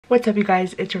What's up you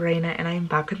guys, it's Raina and I'm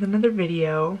back with another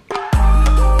video.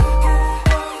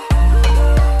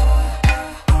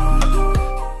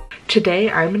 Today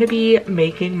I'm going to be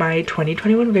making my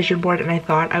 2021 vision board and I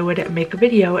thought I would make a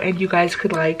video and you guys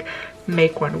could like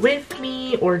make one with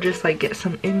me or just like get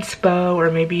some inspo,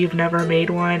 or maybe you've never made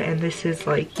one and this is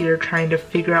like you're trying to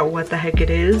figure out what the heck it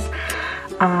is.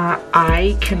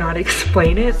 I cannot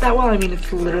explain it that well. I mean,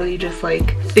 it's literally just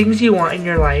like things you want in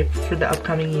your life for the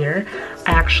upcoming year.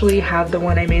 I actually have the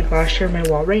one I made last year on my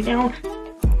wall right now.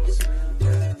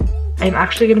 I'm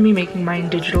actually going to be making mine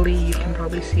digitally. You can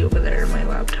probably see over there in my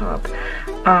laptop.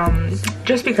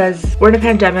 Just because we're in a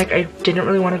pandemic, I didn't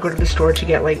really want to go to the store to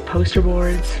get like poster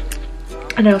boards.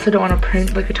 And I also don't want to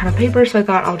print like a ton of paper, so I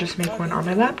thought I'll just make one on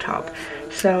my laptop.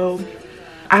 So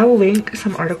I'll link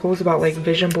some articles about like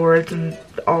vision boards and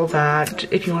all that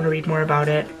if you want to read more about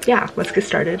it. Yeah, let's get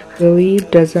started. Lily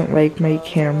doesn't like my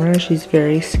camera. She's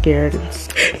very scared.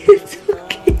 It's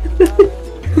okay.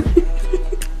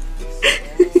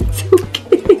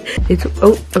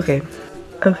 It's okay.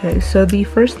 Okay, so the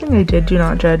first thing I did, do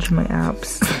not judge my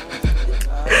apps.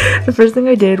 The first thing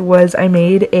I did was I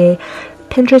made a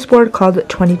Pinterest board called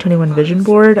 2021 Vision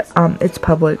Board. It's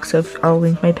public, so I'll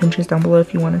link my Pinterest down below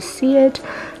if you want to see it.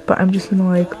 But I'm just gonna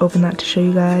like open that to show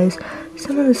you guys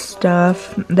some of the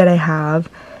stuff that I have.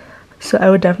 So I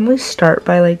would definitely start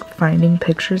by like finding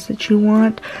pictures that you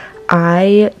want.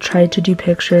 I tried to do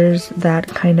pictures that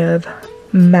kind of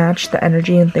match the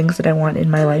energy and things that I want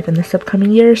in my life in this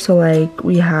upcoming year. So like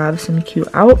we have some cute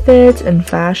outfits and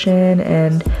fashion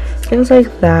and things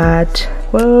like that.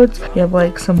 Quotes. We have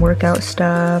like some workout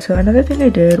stuff. So another thing I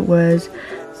did was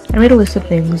I made a list of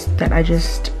things that I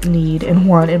just need and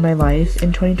want in my life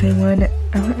in 2021. I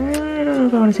don't know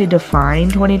if I want to say define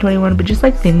 2021, but just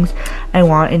like things I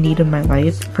want and need in my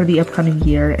life for the upcoming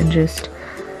year and just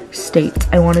states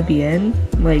I want to be in,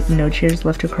 like no tears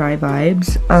left to cry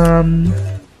vibes.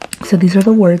 So these are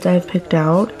the words I've picked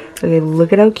out. Okay,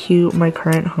 look at how cute my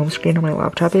current home screen on my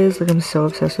laptop is. Like I'm so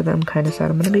obsessed with it. I'm kind of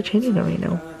sad I'm gonna be changing it right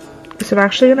now. So I'm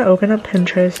actually gonna open up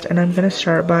Pinterest and I'm gonna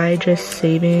start by just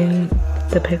saving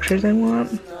the pictures I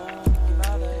want.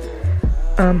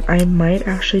 I might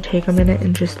actually take a minute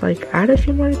and just like add a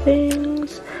few more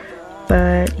things.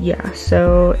 But yeah,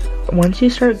 so once you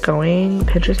start going,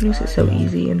 Pinterest makes it so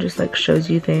easy and just like shows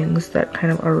you things that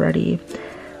kind of already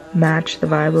match the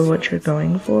vibe of what you're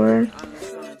going for.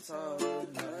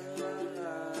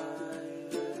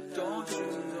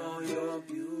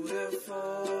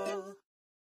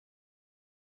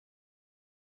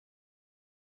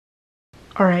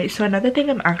 Alright, so another thing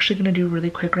I'm actually going to do really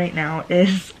quick right now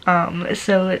is,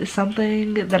 so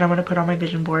something that I'm going to put on my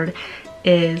vision board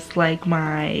is like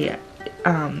my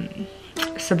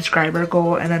subscriber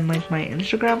goal and then like my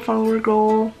Instagram follower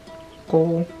goal.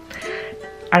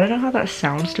 I don't know how that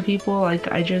sounds to people,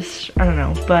 like I don't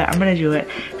know, but I'm gonna do it.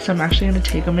 So I'm actually gonna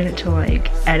take a minute to like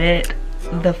edit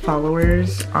the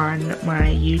followers on my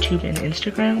YouTube and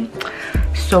Instagram.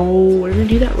 So we're gonna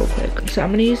do that real quick. So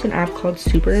I'm gonna use an app called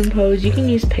Superimpose. You can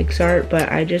use PixArt,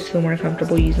 but I just feel more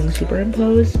comfortable using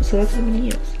Superimpose, so that's what I'm gonna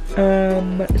use. So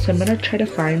I'm gonna try to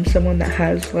find someone that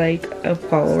has like a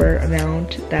follower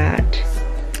amount that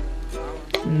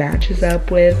matches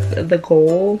up with the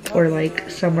goal, or like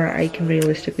somewhere I can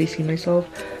realistically see myself.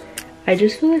 I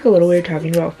just feel like a little weird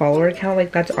talking about follower count,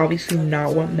 like that's obviously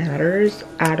not what matters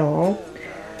at all.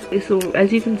 So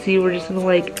as you can see, we're just gonna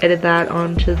like edit that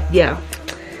onto, yeah.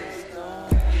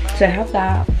 So I have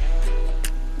that.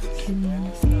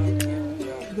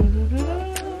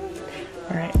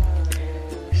 Alright,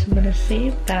 so I'm gonna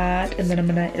save that and then I'm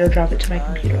gonna airdrop it to my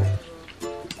computer.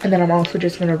 And then I'm also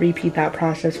just gonna repeat that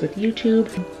process with YouTube.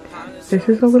 This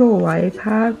is a little life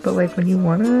hack, but like when you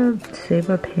wanna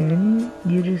save a pin,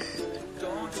 you just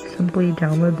simply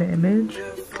download the image.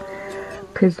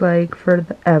 Cause like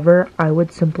forever, I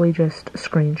would simply just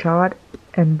screenshot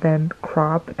and then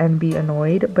crop and be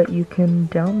annoyed, but you can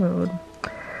download.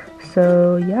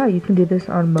 So yeah, you can do this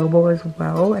on mobile as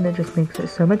well, and it just makes it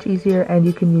so much easier, and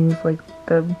you can use like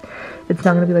it's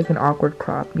not gonna be like an awkward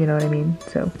crop, you know what I mean?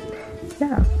 So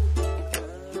yeah.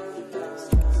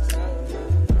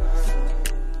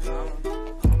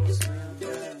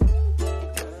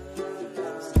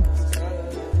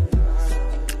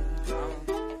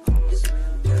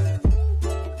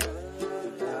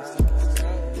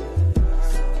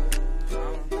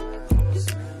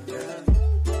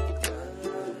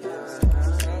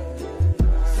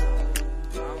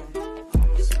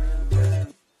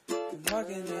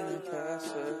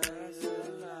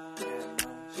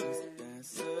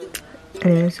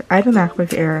 Anyways, I have a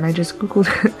MacBook Air and I just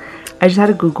googled I just had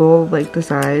to Google like the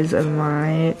size of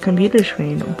my computer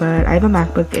screen, but I have a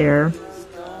MacBook Air,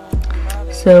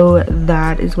 so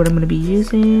that is what I'm going to be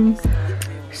using.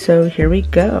 So here we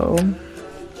go.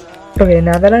 Okay,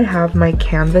 now that I have my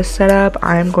canvas set up,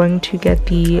 I'm going to get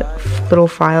the little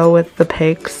file with the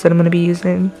pics that I'm going to be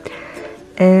using.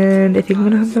 And I think I'm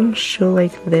going to have them show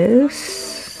like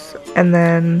this. And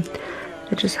then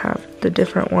I just have the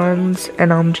different ones.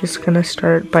 And I'm just going to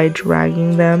start by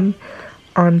dragging them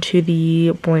onto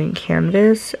the blank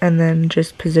canvas. And then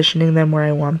just positioning them where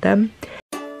I want them.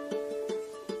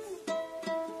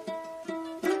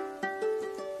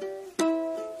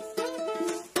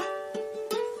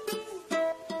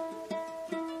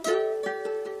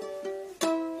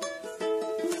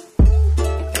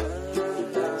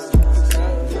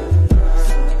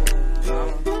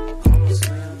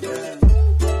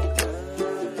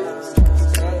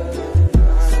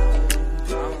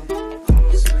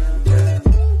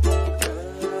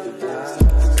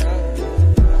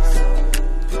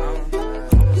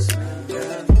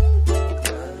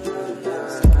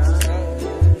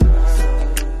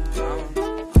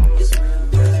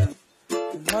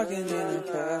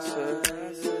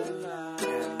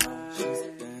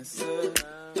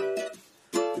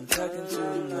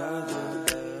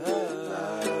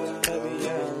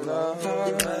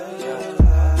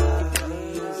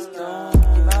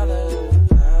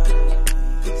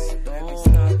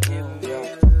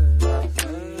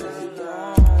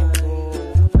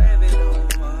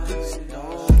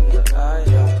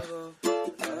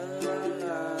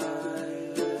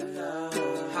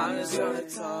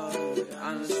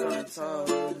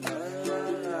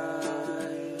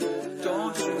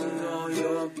 Don't you know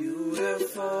you're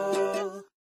beautiful?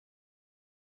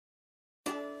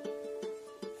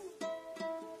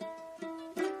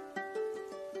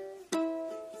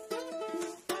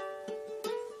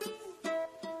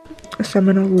 So I'm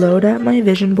gonna load up my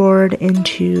vision board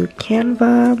into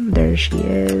Canva. There she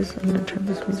is. I'm gonna turn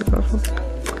this music off.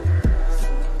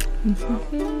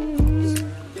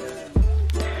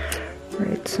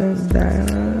 Right, so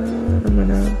that I'm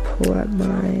gonna pull up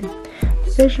my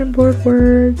vision board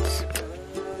words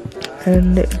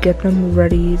and get them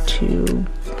ready to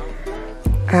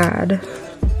add.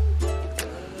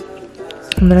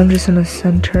 And then I'm just gonna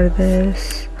center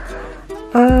this.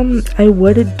 I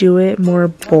would do it more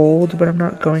bold, but I'm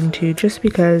not going to, just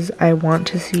because I want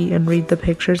to see and read the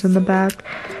pictures in the back.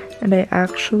 And I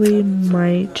actually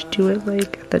might do it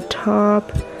like at the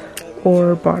top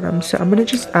or bottom. So I'm gonna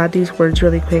just add these words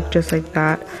really quick, just like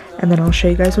that, and then I'll show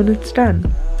you guys when it's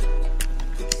done.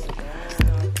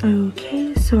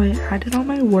 Okay, so I added all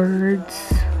my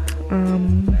words.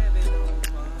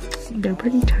 They're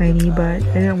pretty tiny, but I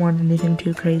didn't want anything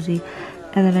too crazy.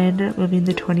 And then I ended up moving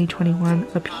the 2021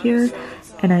 up here,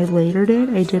 and I layered it.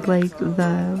 I did like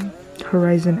the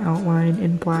horizon outline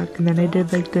in black, and then I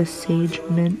did like this sage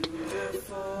mint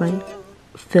like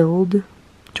filled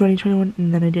 2021,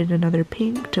 and then I did another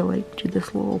pink to like do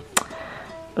this little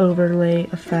overlay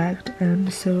effect.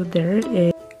 And so there it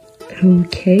is.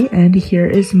 Okay, and here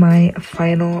is my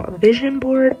final vision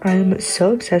board. I'm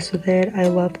so obsessed with it. I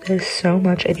love this so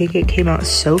much. I think it came out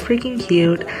so freaking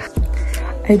cute.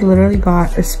 I literally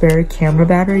got a spare camera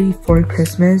battery for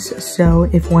Christmas, so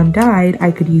if one died,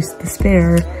 I could use the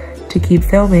spare to keep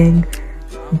filming.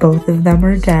 Both of them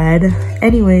are dead.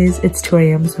 Anyways, it's 2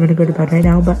 AM, so I'm gonna go to bed right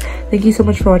now. But thank you so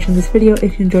much for watching this video.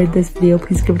 If you enjoyed this video,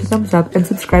 please give it a thumbs up and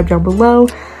subscribe down below.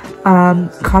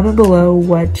 Comment below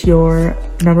what your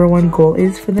 #1 goal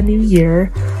is for the new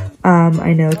year.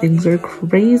 I know things are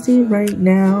crazy right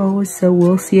now, so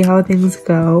we'll see how things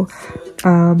go.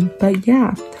 But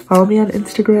yeah, follow me on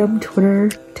Instagram, Twitter,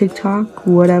 TikTok,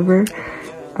 whatever.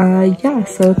 Yeah,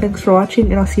 so thanks for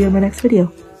watching, and I'll see you in my next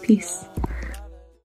video. Peace.